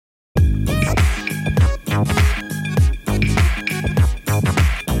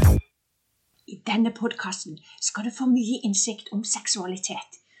denne podcasten skal du få mye innsikt om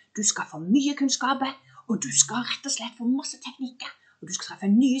seksualitet. Du skal få mye kunnskaper, og du skal rett og slett få masse teknikker. Og du skal treffe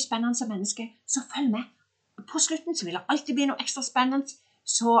nye spennende mennesker, så følg med. På slutten så vil det alltid bli noe ekstra spennende,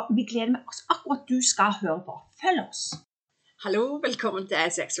 så vi gleder oss akkurat du skal høre på. Følg oss. Hallo, velkommen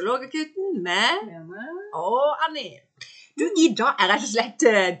til Sexologegutten med og Annie. Du, i dag rett og slett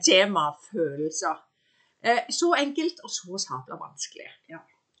tema følelser. Så enkelt og så sabla vanskelig. Ja.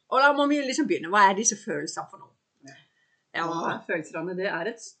 Og da må vi liksom begynne. Hva disse følelsene for noe? Ja, følelsene, det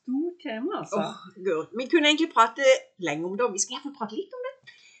et stort tema, altså. Vi kunne egentlig prate lenge om det, og vi skal i hvert fall prate litt om det.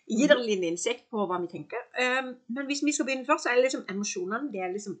 Gi dere litt innsikt på hva vi tenker. Men hvis vi skal begynne først, så det liksom emosjonene, det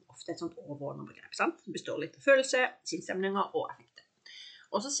liksom ofte et sånt overordnet begrep, sant? Det består litt av følelse, sinnsstemninger og effekter.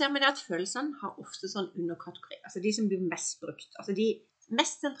 Og så ser vi det at følelsene har ofte sånn underkategori, altså de som blir mest brukt. Altså de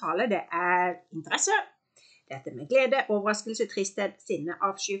mest sentrale, det interesse, dette med glede, overraskelse, tristhet, sinne,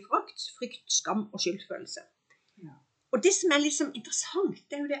 avsky, frykt, skam og skyldfølelse. Ja. Og det som liksom interessant,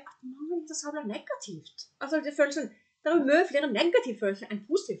 det jo det at mange er så negativt. Altså det føles sånn, det jo mye flere negative følelser enn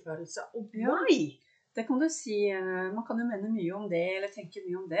positive følelser. Og why? Det kan du si, man kan jo mene mye om det, eller tenke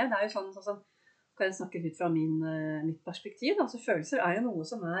mye om det. Det jo sånn, kan jeg snakke litt fra mitt perspektiv. Altså følelser jo noe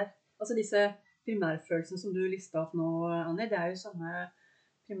som altså disse primærfølelsene som du listet opp nå, Annie, det jo sånne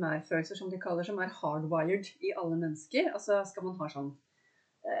primærfølelser som de kaller, som hardwired i alle mennesker. Altså skal man ha sånn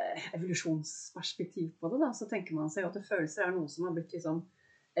evolusjonsperspektiv på det da, så tenker man seg at følelser noe som har blitt liksom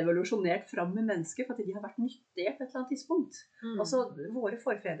evolusjonert fram med mennesker, for at de har vært nyttige på et eller annet tidspunkt. Altså våre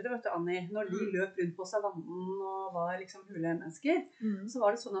forfedre, vet du Annie, når de løp rundt på savannen og var liksom hulemennesker, så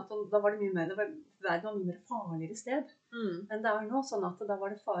var det sånn at da var det mye mer, verden var mye mer farligere sted enn det nå, sånn at da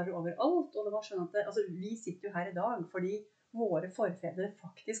var det farer overalt, og det var sånn at altså, vi sitter jo her i dag fordi våre forfedre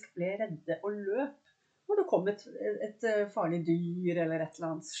faktisk ble redde og løp når det kom et farlig dyr eller et eller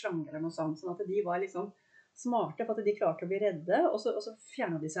annet slange eller noe sånt, sånn at de var liksom smarte for at de klarte å bli redde, og så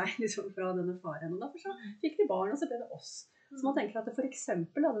fjernet de seg liksom fra denne faren, og derfor så fikk de barn, og så ble det oss. Så man tenker at for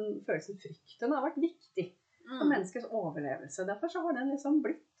eksempel den følelsen frykten har vært viktig for menneskers overlevelse, derfor så har den liksom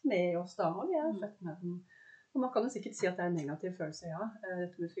blitt med oss da, og vi født med den. Og man kan jo sikkert si at det en negativ følelse, ja,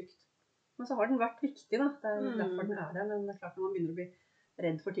 dette med frykt. Men så har den vært viktig da, det derfor den der, men det klart når man begynner å bli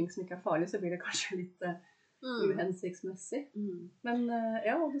redd for ting som ikke farlig, så blir det kanskje litt uhensiktsmessig. Men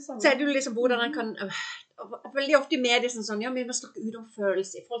ja, det samme. Så det jo liksom hvordan man kan, veldig ofte i medier sånn, ja, vi må snakke ut om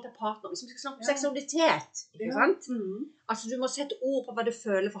følelse i forhold til partner, hvis vi skal snakke om seksualitet, ikke sant? Altså du må sette ord på hva du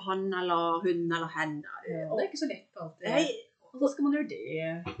føler for han eller hun eller henne. Og det ikke så lett alltid. Og så skal man gjøre det.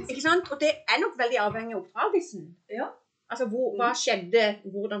 Ikke sant? Og det nok veldig avhengig av oppdragelsen. Ja. Altså, hva skjedde?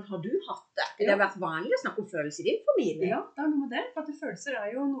 Hvordan har du hatt det? Det har vært vanlig å snakke om følelser i din familie. Ja, det noe med det. For at følelser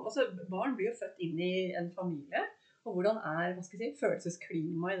jo noe, altså barn blir jo født inn i en familie, og hvordan hva skal jeg si,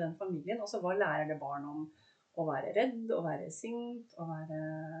 følelsesklima i den familien, og så hva lærer det barn om å være redd, å være sint, å være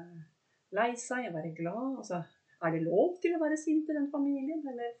lei seg, å være glad, altså det lov til å være sint i den familien,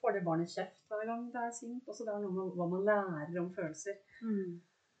 eller får det barnet kjeft hver gang det sint, og så det noe med hva man lærer om følelser.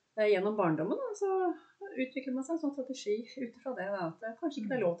 Gjennom barndommen da, så utvikler man seg en sånn strategi utifra det da, at kanskje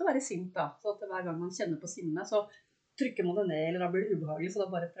ikke det lov til å være sint da, så at hver gang man kjenner på sinne, så trykker man det ned, eller da blir det ubehagelig, så da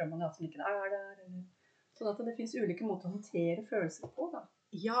bare prøver man det som ikke det der, eller sånn at det finnes ulike måter å håndtere følelser på da.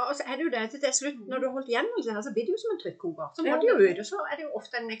 Ja, og så det jo det til slutt, når du har holdt igjen, så blir det jo som en trykkoker, så må det jo ut, og så det jo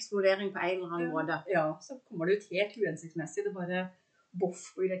ofte en eksplodering på en eller annen måte. Ja, så kommer det ut helt uhensiktsmessig, det bare boff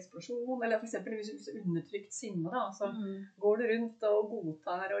blir eksplosjon, eller for eksempel hvis du undertrykt sinne da, så går du rundt og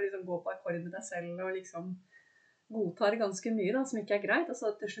godtar og liksom går på akkord med deg selv og liksom godtar ganske mye da, som ikke greit, og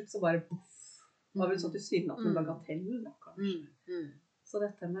så til slutt så bare boff, var vel sånn at du syner at en bagatell da, kanskje. Så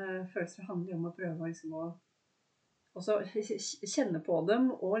dette med følelser handler om å prøve liksom å også kjenne på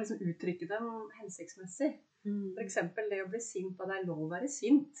dem og liksom uttrykke dem hensiktsmessig. For eksempel det å bli sint, da det lov å være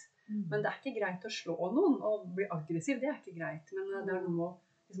sint. Men det ikke greit å slå noen og bli aggressiv, det ikke greit. Men det noe med å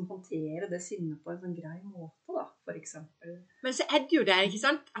liksom håndtere det sinnet på en sånn grei måte da, for eksempel. Men så det jo det, ikke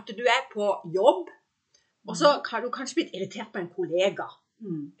sant? At du på jobb, og så kan du kanskje bli irritert på en kollega,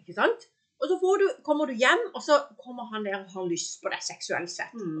 ikke sant? Og så kommer du hjem, og så kommer han der og har lyst på deg seksuelt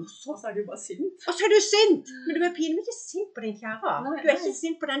sett. Og så du bare sint. Og så du sint! Men du pinlig ikke sint på din kjære. Du ikke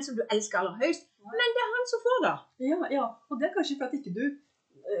sint på den som du elsker aller høyst, men det han som får det. Ja, og det kanskje for at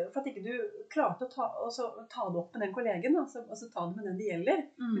ikke du klarte å ta det opp med den kollegen, altså ta det med den det gjelder,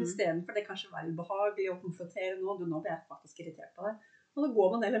 men i stedet for det kanskje være ubehagelig å konfrontere noen, nå blir jeg faktisk irritert på deg. Og så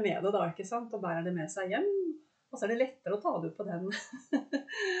går man heller med det da, ikke sant, og bærer det med seg hjem, og så det lettere å ta det opp på den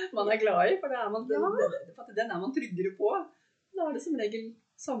man glad i, for den man tryggere på. Da det som regel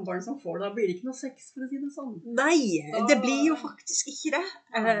samboeren som får det, da blir det ikke noe sex, for å si det sånn. Nei, det blir jo faktisk ikke det.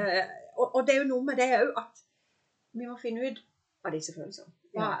 Og det er jo noe med det også, at vi må finne ut av disse følelsene.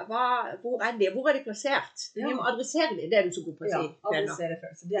 Hvor er de plassert? Vi må adressere dem, det er du så god på å si. Ja, adressere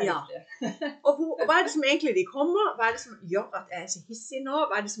følelser, det er viktig. Og hva er det som egentlig de kommer? Hva er det som gjør at jeg er så hissig nå?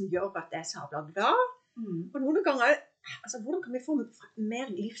 Hva er det som gjør at jeg er sabla glad? Og noen ganger, altså, hvordan kan vi få mer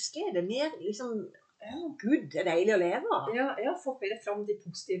livsglede, mer liksom, Gud, det er deilig å leve av? Ja, få mer fram de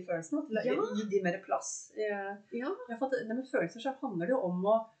positive følelsene, gi de mer plass. For det med følelser så handler det jo om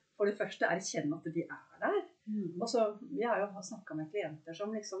å, for det første, erkjenne at de er der. Og så, jeg har jo snakket med klienter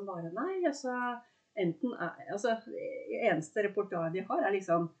som liksom bare, eneste reportasje de har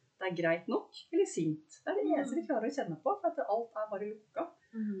liksom, det er greit nok, eller sint. Det er det eneste de klarer å kjenne på, for at alt er bare lukket.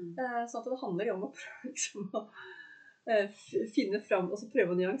 Så at det handler jo om å prøve liksom, å finne fram, og så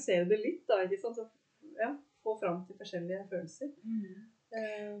prøve å nyansere det litt, da, ikke sant? Så, få fram til forskjellige følelser.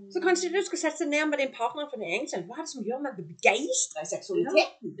 Så kanskje du skal sette seg ned med din partner for din egen selv. Hva er det som gjør meg begeistret i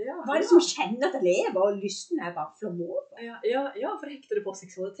seksualiteten? Hva er det som kjenner at jeg lever, og lysten er bare flom over? For hekter det på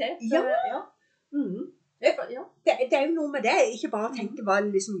seksualitet. Det er jo noe med det. Ikke bare tenke hva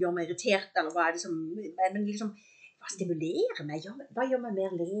liksom gjør meg irritert, eller hva er det som, men liksom, hva stimulerer meg? Hva gjør meg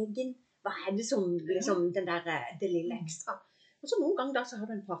mer legen? Hva er det som, liksom, det lille ekstra? Og så noen ganger da, så har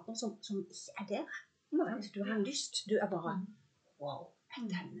du en partner som ikke er der. Du har lyst, du er bare, wow. Jeg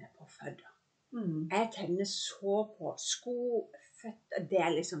tenner på fødder. Jeg tenner så på sko, føtter, det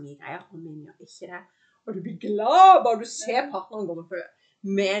er liksom mye greier, og min gjør ikke det. Og du blir glad bare du ser partneren gå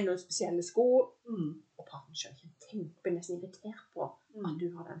med noen spesielle sko, og partneren skjønner ikke ting, blir nesten irritert på at du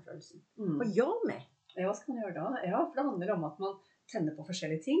har den følelsen. Hva gjør vi? Hva skal man gjøre da? For det handler om at man tenner på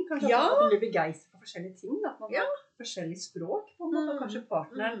forskjellige ting, kanskje at man blir begeistret for forskjellige ting, at man har forskjellig språk, på en måte, og kanskje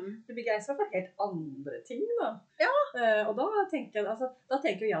partneren blir begeistret for helt andre ting, da. Og da tenker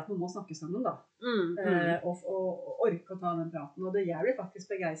jeg at man må snakke sammen, da, og orke å ta den praten, og jeg blir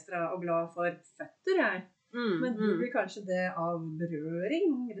faktisk begeistret og glad for føtter, men du blir kanskje det av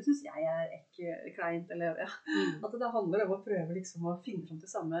berøring, det synes jeg er ikke kleint, eller at det handler om å prøve liksom å finne frem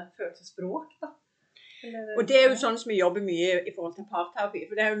til samme følelsesspråk, da. Og det er jo sånn som vi jobber mye i forhold til parterapi,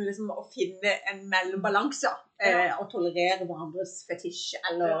 for det er jo liksom å finne en mellombalanse, og tolerere hverandres fetisj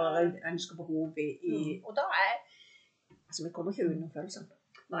eller ønsker behov og da altså vi kommer ikke under følelser.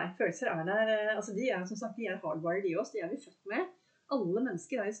 Nei, følelser er der, altså de er som sagt, de er hardwired i oss, de er vi født med. Alle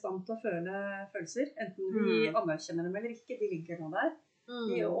mennesker er i stand til å føle følelser, enten vi anerkjenner dem eller ikke, de ligger nå der.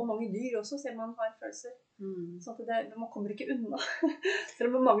 Og mange dyr også ser man har følelser. Så at man kommer ikke unna.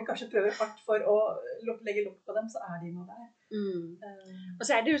 Selv om mange kanskje prøver hardt for å legge lokk på dem, så er de nå der. Og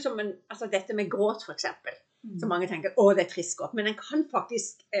så er det jo som dette med gråt for eksempel. Så mange tenker, det er trist gråt. Men en kan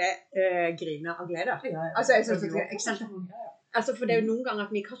faktisk grine av glede. For det er jo noen ganger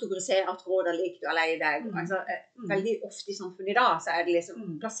at vi kategoriserer at gråt er likt og lei deg. Veldig ofte i samfunnet i dag så er det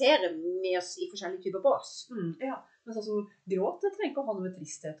liksom plasserer vi oss i forskjellige typer bås. Men sånn som gråt, det trenger ikke å ha noe med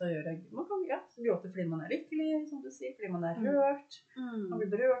tristhet å gjøre. Man kan gråte fordi man er lykkelig, som du sier, fordi man er rørt. Man blir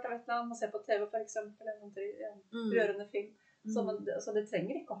berørt av et eller annet, man ser på TV for eksempel, en rørende film. Så det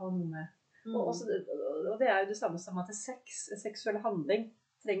trenger ikke å ha noe med. Og det er jo det samme som at seksuell handling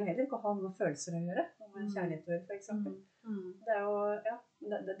trenger heller ikke å ha noe med følelser å gjøre. Med kjærlighet å gjøre, for eksempel. Det er jo,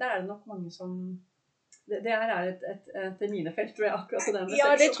 der er det nok mange som... Det her er et minefelt, tror jeg, akkurat så det med sex. Ja,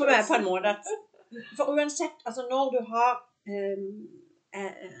 det tror jeg på en måte at... For uansett, når du har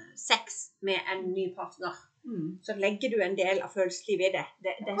sex med en ny partner, så legger du en del av følelseslivet i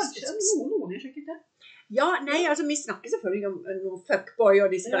det. Kanskje noen gjør sikkert det. Ja, nei, vi snakker selvfølgelig om noen fuckboy,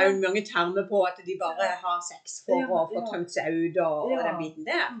 og det er jo mange termer på at de bare har sex for å få tømt seg ut og den biten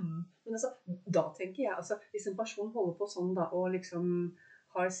der. Men da tenker jeg, hvis en person holder på sånn da, og liksom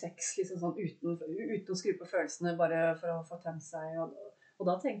har sex liksom sånn uten å skru på følelsene, bare for å få tømt seg, og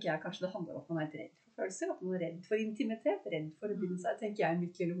da tenker jeg kanskje det handler om at man er redd for følelser, at man er redd for intimitet, redd for å binde seg, tenker jeg i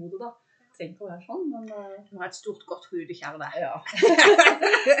mitt lille hode da. Jeg trenger ikke å være sånn, men... Du har et stort godt hode, kjære deg.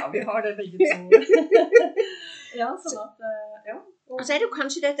 Ja, vi har det begge to. Sånn at, Og så er det jo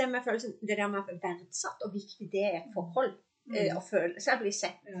kanskje det med følelsen, det der med verdsatt, og viktig det er et forhold. Å føle seg bli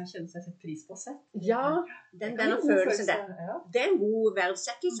sett. Kjenne seg sett pris på sett. Ja, denne følelsen der. Det er en god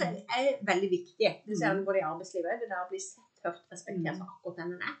verdsettelse, er veldig viktig. Det ser vi både i arbeidslivet, det der å bli sett, hørt, respektert for akkurat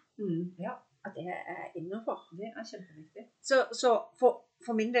den den er. At det er innenfor. Det er kjempeviktig. Så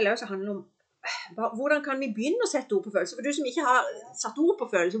for min del også handler det om hvordan kan vi begynne å sette ord på følelser? For du som ikke har satt ord på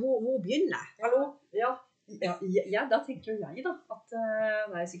følelser, hvor begynner? Hallo? Ja, da tenker jo jeg da, at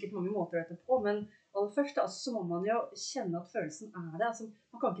det er sikkert mange måter å gjøre det på, men aller først så må man jo kjenne at følelsen er det.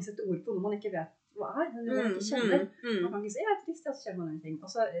 Man kan ikke sette ord på noe man ikke vet er, men det man ikke kjenner. Man kan ikke si, jeg er trist, så kjenner man ingenting. Og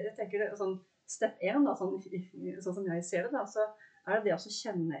så jeg tenker det, sånn, step 1, da, sånn som jeg ser det da, så er det å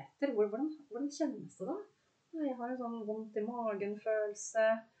kjenne etter. Hvordan kjennes det da? Jeg har en sånn vondt i magen følelse,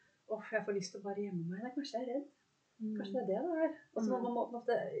 jeg får lyst til å bare gjemme meg. Nei, kanskje jeg er redd. Kanskje det er det er. Og så man må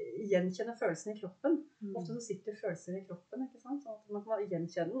ofte gjenkjenne følelsen i kroppen. Ofte så sitter følelser i kroppen, ikke sant? Så man kan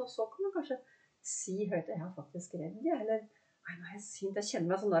gjenkjenne den, og så kan man kanskje si høyt, jeg er faktisk redd, eller nei, nå er jeg sint, jeg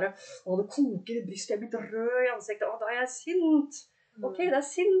kjenner meg sånn der, det koker i brystet, jeg blir rød i ansiktet, da er jeg sint. Ok, det er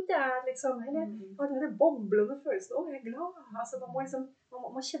sint jeg er, liksom. Eller, det er boblende følelsen, jeg er glad. Altså, man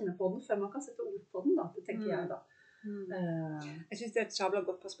må kjenne på den før man kan sette ord på den, da, det tenker jeg da. Jeg synes det er et sabla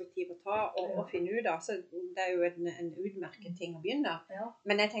godt perspektiv å ta og finne ut av, så det er jo en utmerket ting å begynne.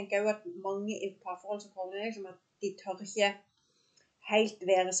 Men jeg tenker jo at mange i parforhold som kommer liksom at de tør ikke helt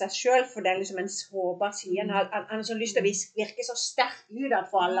være seg selv, for det er liksom en sårbar side. Han har så lyst til å virke så sterkt utad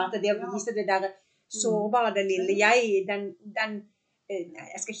for alle, at det å vise det der sårbare, det lille jeg,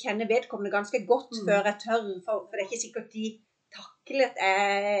 jeg skal kjenne vedkommende ganske godt før jeg tør, for det er ikke sikkert de taklet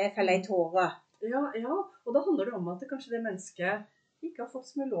jeg feller i tårer. Ja, og da handler det om at kanskje det mennesket ikke har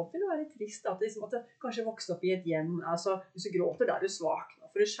fått så mye lov til å være trist, at det kanskje vokste opp i et hjem, altså hvis du gråter, da er du svak,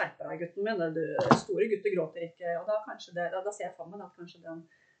 for du skjerper deg, gutten min, store gutter gråter ikke, og da ser jeg for meg at kanskje den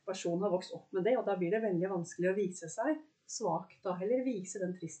personen har vokst opp med det, og da blir det veldig vanskelig å vise seg svak, da heller vise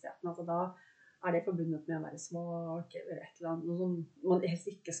den tristheten, altså da er det forbundet med å være svak, eller et eller annet, noe som man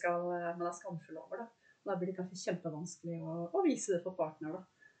helst ikke skal, man er skamfull over, og da blir det kanskje kjempevanskelig å vise det for partner, da.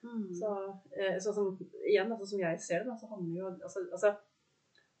 Så som, igjen, altså, som jeg ser det, da, så handler jo, altså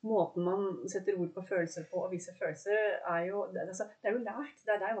måten man setter ord på følelser på og viser følelser er jo, det er jo lært,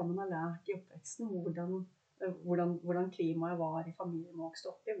 det er hva man har lært i oppveksten, hvordan klimaet var i familien man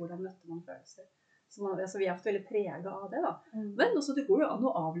vokste opp i, hvordan møtte man følelser. Så vi er veldig preget av det da. Men også, det går jo an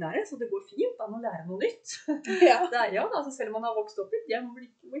å avlære, så det går fint an å lære noe nytt. Altså, selv om man har vokst opp i et hjem hvor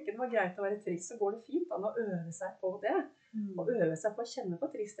ikke det var greit å være trist, så går det fint an å øve seg på det. Og øve seg på å kjenne på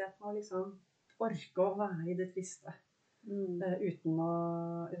tristheten og liksom orke å være i det triste. Uten å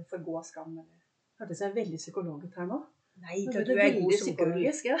forgå skam. Hørtes jeg veldig psykologisk her nå? Nei, du er god som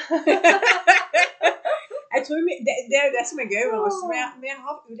psykologisk, ja. Jeg tror det er jo det som er gøy med oss. Vi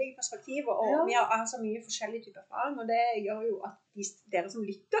har ulike perspektiver, og vi har så mye forskjellige typer erfaring, og det gjør jo at dere som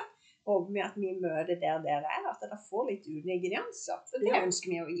lytter, og med at vi møter der dere er, at dere får litt unike nyanser. Så det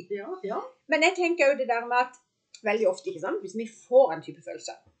ønsker vi å gi. Men jeg tenker jo det der med at veldig ofte, ikke sant, hvis vi får en type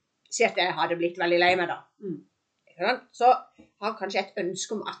følelse, si at jeg hadde blitt veldig lei meg da, så har kanskje et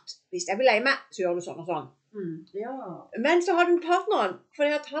ønske om at hvis jeg blir lei meg, så gjør du sånn og sånn. Men så har den partneren, for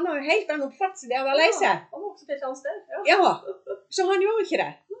han har jo helt annen oppfattelse det å være lei seg. Han var også på et annet sted. Så han gjør ikke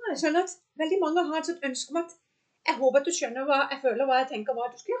det. Sånn at veldig mange har et sånt ønske om at jeg håper at du skjønner hva jeg føler, hva jeg tenker, hva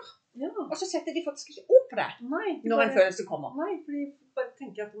du skal gjøre. Og så setter de faktisk ikke ord på det når en følelse kommer. Nei, for de bare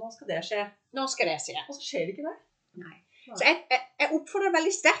tenker at nå skal det skje. Nå skal det skje. Og så skjer det ikke det. Nei. Så jeg oppfordrer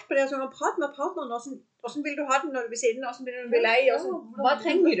veldig sterkt på det, så man prater med partneren, hvordan vil du ha den når du blir siden, hvordan vil du bli lei, hva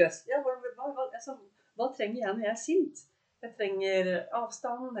trenger du? Hva trenger jeg når jeg er sint? Jeg trenger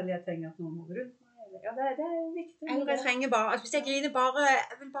avstand, eller jeg trenger at noen må rundt meg. Det er viktig. Eller jeg trenger bare, hvis jeg griner bare,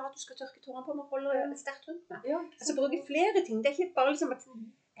 jeg vil bare at du skal tørke tårene på meg og holde sterkt rundt meg. Altså bruke flere ting. Det er ikke bare liksom at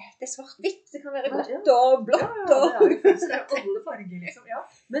det er svart-hvitt, det kan være godt og blått. Det er jo følelser, alle farger liksom.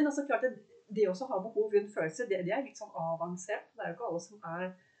 Men altså klart, det også å ha behov rundt følelser, det er litt sånn avansert. Det er jo ikke alle som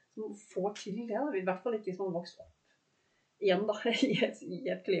får til det, i hvert fall ikke hvis man vokser opp. Igjen da, i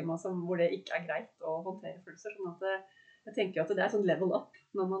et klima hvor det ikke er greit å håndtere følelser, sånn at jeg tenker at det er sånn level up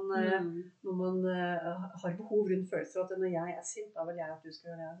når man har behov rundt følelser, at når jeg er sint, da vil jeg at du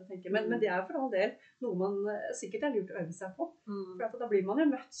skal gjøre det. Men det er for all del noe man sikkert er lurt å øve seg på, for da blir man jo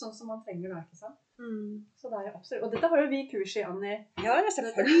møtt sånn som man trenger det, ikke sant? Så det er jo absolutt, og dette har jo vi kurs i, Annie. Ja, det er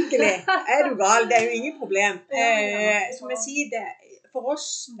selvfølgelig. Er du gal? Det er jo ingen problem. Som jeg sier, for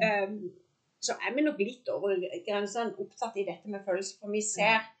oss så er vi nok litt over grensen opptatt i dette med følelser, for vi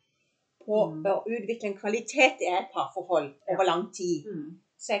ser på å utvikle en kvalitet i et parforhold over lang tid.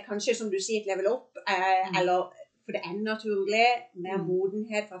 Så kanskje, som du sier, et level up, eller for det er naturlig, mer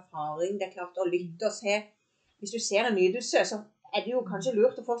modenhet for erfaring, det er klart å lytte og se. Hvis du ser en nydelse, så er det jo kanskje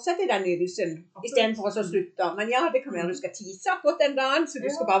lurt å fortsette i den nydelsen, i stedet for å slutte. Men ja, det kan være du skal tise akkurat den dagen, så du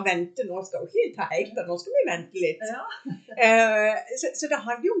skal bare vente. Nå skal du ikke ta helt, nå skal vi vente litt. Så det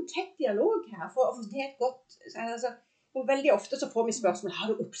handler jo om tett dialog her, for å få til et godt, og veldig ofte så får vi spørsmål, har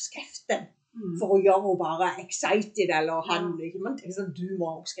du oppskriften for å gjøre henne bare excited, eller han, man tenker sånn, du må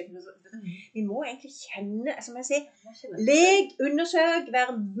ha oppskriften. Vi må egentlig kjenne, som jeg sier, leg, undersøk,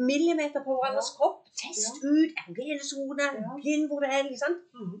 være millimeter på hverandres kropp, test ut, erogene zone, begynn hvor det er, liksom,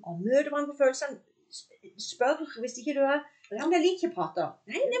 og møte hverandre på følelsene, spør hvis ikke du er men jeg liker ikke prate.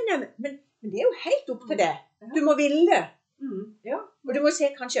 Nei, men det er jo helt opp til det. Du må ville det. Ja. Og du må se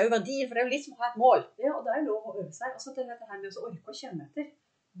kanskje over verdien, for det er jo litt som å ha et mål. Ja, og det er lov å øve seg. Altså det her med å orke å kjenne etter.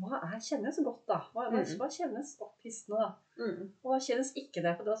 Hva kjennes godt da? Hva kjennes opphissende da? Og hva kjennes ikke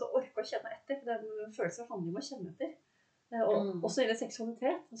det? For det er altså orke å kjenne etter. For det følelser handler om å kjenne etter. Og også gjelder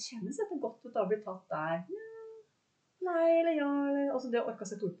seksualitet. Det kjennes etter godt ut da blir tatt der. Nei, eller ja, eller... Altså det å orke å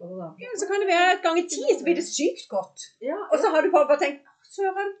sette ord på det da. Ja, så kan det være et ganger 10, så blir det sykt godt. Ja. Og så har du bare tenkt,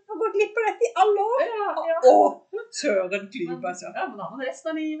 søren, jeg har gått glipp av dette i alle år. Søren klyp, altså. Ja, men da har man resten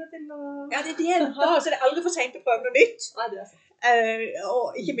av livet til å... Ja, det er det den har, så det er aldri for sent å prøve noe nytt. Nei, det er sant.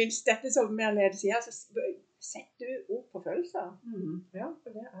 Og ikke minst dette som jeg leder sier, så setter du ord på følelser. Ja,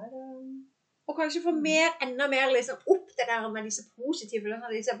 for det er... Og kanskje få enda mer liksom, opp det der med disse positive følelsene,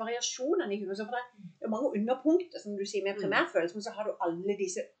 disse variasjonene i huet. For det er mange underpunkter, som du sier, med primærfølelse, men så har du alle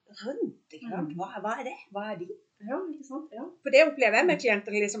disse rundt. Ikke sant? Hva er det? Hva er de? Ja, ikke sant? Ja. For det opplever jeg med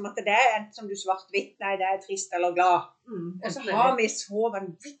klienter, liksom, at det er som du svart-hvitt, nei, det er trist eller glad. Og så har vi så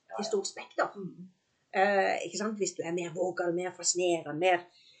vanvittig stor spekter. Ikke sant? Hvis du er mer vågal, mer fascinerende, mer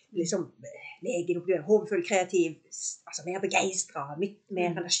liksom, legen opplever, håpefull, kreativ, altså mer begeistret,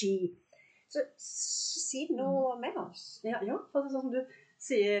 mer energi. Så si noe med oss. Ja, for det er sånn som du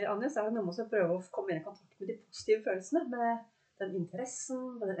sier, Anja, så er det noe med å prøve å komme mer i kontakt med de positive følelsene, med den interessen,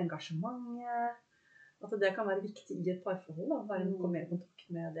 med det engasjementet. At det kan være viktig i et parforhold, da, være komme mer i kontakt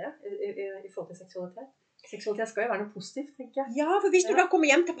med det i forhold til seksualitet. Seksualitet skal jo være noe positivt, tenker jeg. Ja, for hvis du da kommer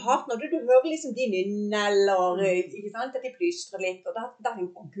hjem til partner, du hører liksom din nynne, eller ikke sant, at de plystrer litt, og da tenker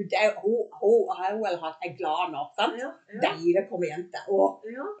du, Gud, det er jo hun eller han er glad nå, sant? Deilig å komme hjem til,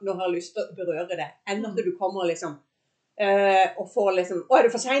 når jeg har lyst til å berøre det, enn at du kommer liksom, og får liksom, er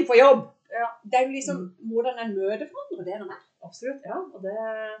du for sent for jobb? Det er jo liksom, hvordan en møter hverandre, det er noe mer. Absolutt, ja,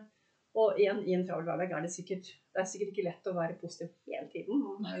 og igjen, i en travel hverdag er det sikkert ikke lett å være positiv hele tiden.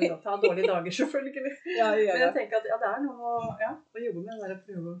 Man må ta dårlige dager, selvfølgelig. Men jeg tenker at det er noe å jobbe med, å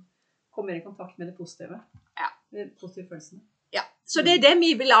prøve å komme mer i kontakt med det positive. De positive følelsene. Ja, så det er det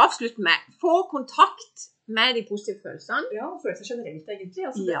vi vil avslutte med. Få kontakt med de positive følelsene. Ja, og følelser generelt egentlig.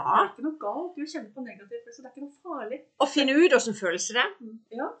 Altså, det er ikke noe galt å kjenne på negative følelser, det er ikke noe farlig. Og finne ut hvordan følelser det.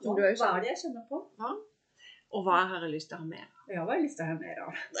 Ja, hva er det jeg kjenner på? Ja. Og hva har jeg lyst til å ha mer av? Ja, hva har jeg lyst til å ha mer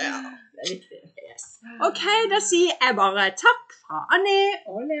av? Ja, det er viktig. Yes. Ok, da sier jeg bare takk fra Annie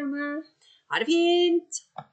og Lene. Ha det fint!